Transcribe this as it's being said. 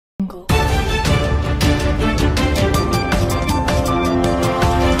jungle.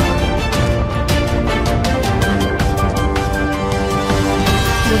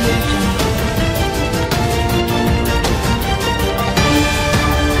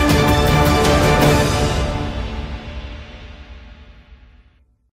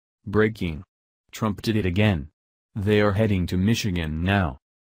 Breaking. Trump did it again. They are heading to Michigan now.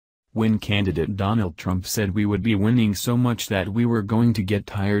 When candidate Donald Trump said we would be winning so much that we were going to get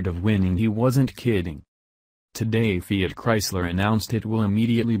tired of winning, he wasn't kidding. Today Fiat Chrysler announced it will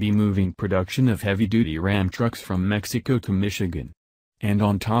immediately be moving production of heavy-duty Ram trucks from Mexico to Michigan. And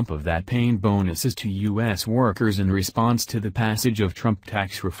on top of that, paying bonuses to U.S. workers in response to the passage of Trump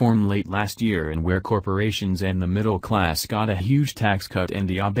tax reform late last year, and where corporations and the middle class got a huge tax cut and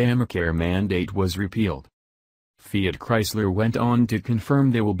the Obamacare mandate was repealed. Fiat Chrysler went on to confirm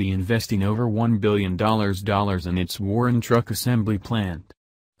they will be investing over $1 billion in its Warren truck assembly plant.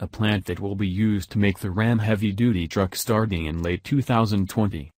 A plant that will be used to make the Ram heavy-duty truck starting in late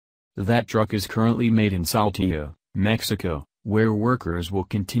 2020. That truck is currently made in Saltillo, Mexico, where workers will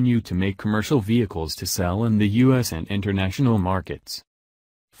continue to make commercial vehicles to sell in the U.S. and international markets.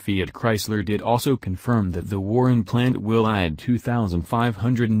 Fiat Chrysler did also confirm that the Warren plant will add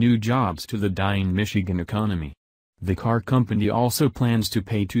 2,500 new jobs to the dying Michigan economy. The car company also plans to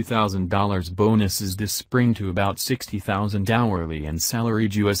pay $2,000 bonuses this spring to about 60,000 hourly and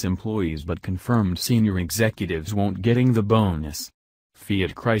salaried U.S. employees, but confirmed senior executives won't getting the bonus.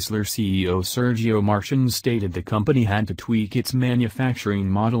 Fiat Chrysler CEO Sergio Marchionne stated the company had to tweak its manufacturing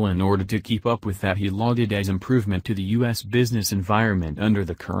model in order to keep up with that he lauded as improvement to the U.S. business environment under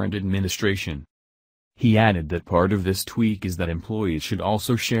the current administration. He added that part of this tweak is that employees should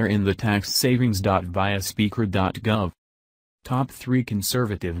also share in the tax savings. Via Speaker.gov. Top 3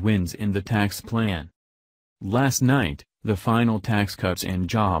 conservative wins in the tax plan. Last night, the final Tax Cuts and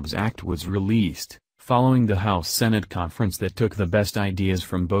Jobs Act was released, following the House-Senate conference that took the best ideas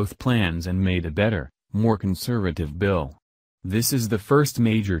from both plans and made a better, more conservative bill. This is the first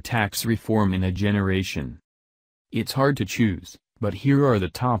major tax reform in a generation. It's hard to choose, but here are the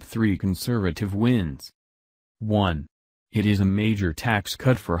top 3 conservative wins. 1. It is a major tax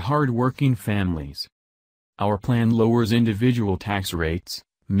cut for hard-working families. Our plan lowers individual tax rates,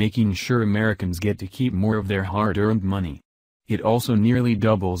 making sure Americans get to keep more of their hard-earned money. It also nearly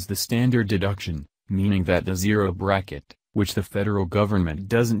doubles the standard deduction, meaning that the zero bracket, which the federal government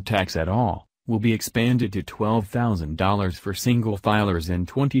doesn't tax at all, will be expanded to $12,000 for single filers and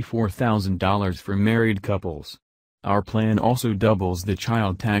 $24,000 for married couples. Our plan also doubles the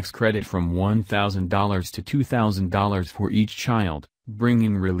child tax credit from $1,000 to $2,000 for each child,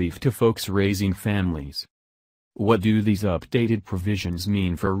 bringing relief to folks raising families. What do these updated provisions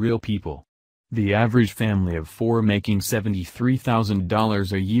mean for real people? The average family of 4 making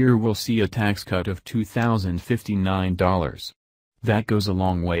 $73,000 a year will see a tax cut of $2,059. That goes a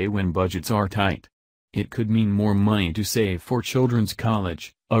long way when budgets are tight. It could mean more money to save for children's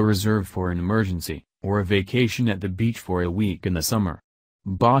college, a reserve for an emergency, or a vacation at the beach for a week in the summer.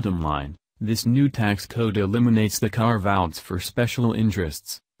 Bottom line, this new tax code eliminates the carve-outs for special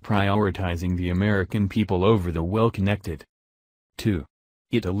interests, prioritizing the American people over the well-connected. 2.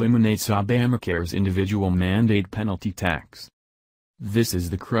 It eliminates Obamacare's individual mandate penalty tax. This is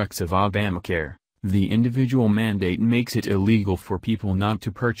the crux of Obamacare. The individual mandate makes it illegal for people not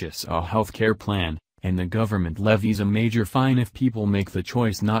to purchase a health care plan, and the government levies a major fine if people make the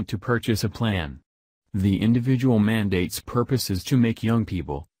choice not to purchase a plan. The individual mandate's purpose is to make young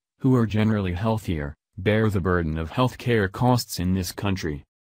people, who are generally healthier, bear the burden of health care costs in this country.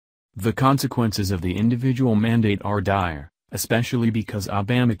 The consequences of the individual mandate are dire, especially because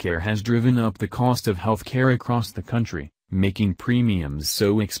Obamacare has driven up the cost of health care across the country, making premiums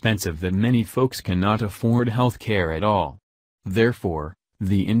so expensive that many folks cannot afford health care at all. Therefore,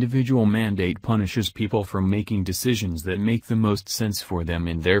 the individual mandate punishes people for making decisions that make the most sense for them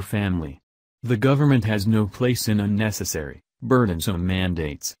and their family. The government has no place in unnecessary, burdensome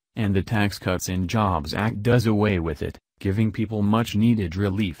mandates, and the Tax Cuts and Jobs Act does away with it, giving people much-needed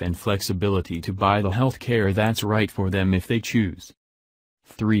relief and flexibility to buy the health care that's right for them if they choose.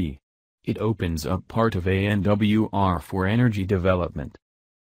 3. It opens up part of ANWR for energy development.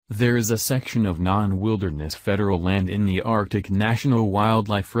 There is a section of non-wilderness federal land in the Arctic National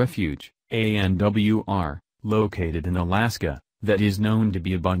Wildlife Refuge, ANWR, located in Alaska, that is known to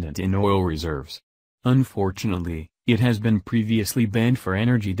be abundant in oil reserves. Unfortunately, it has been previously banned for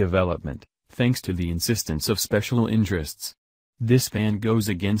energy development, thanks to the insistence of special interests. This ban goes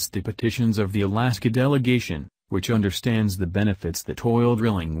against the petitions of the Alaska delegation, which understands the benefits that oil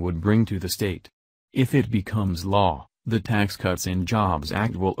drilling would bring to the state. If it becomes law, The Tax Cuts and Jobs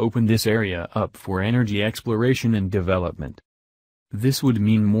Act will open this area up for energy exploration and development. This would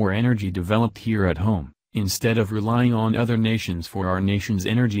mean more energy developed here at home, instead of relying on other nations for our nation's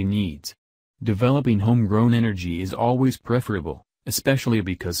energy needs. Developing homegrown energy is always preferable, especially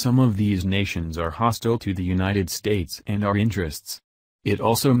because some of these nations are hostile to the United States and our interests. It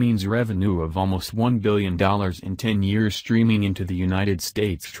also means revenue of almost $1 billion in 10 years streaming into the United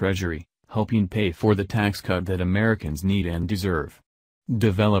States Treasury, helping pay for the tax cut that Americans need and deserve.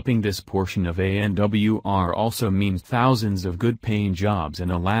 Developing this portion of ANWR also means thousands of good-paying jobs in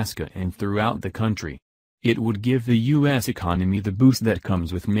Alaska and throughout the country. It would give the U.S. economy the boost that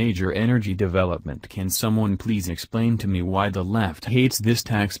comes with major energy development. Can someone please explain to me why the left hates this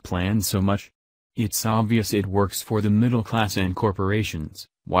tax plan so much? It's obvious it works for the middle class and corporations,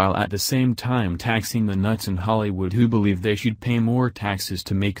 while at the same time taxing the nuts in Hollywood who believe they should pay more taxes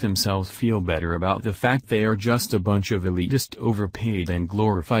to make themselves feel better about the fact they are just a bunch of elitist overpaid and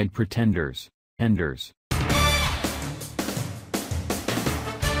glorified pretenders.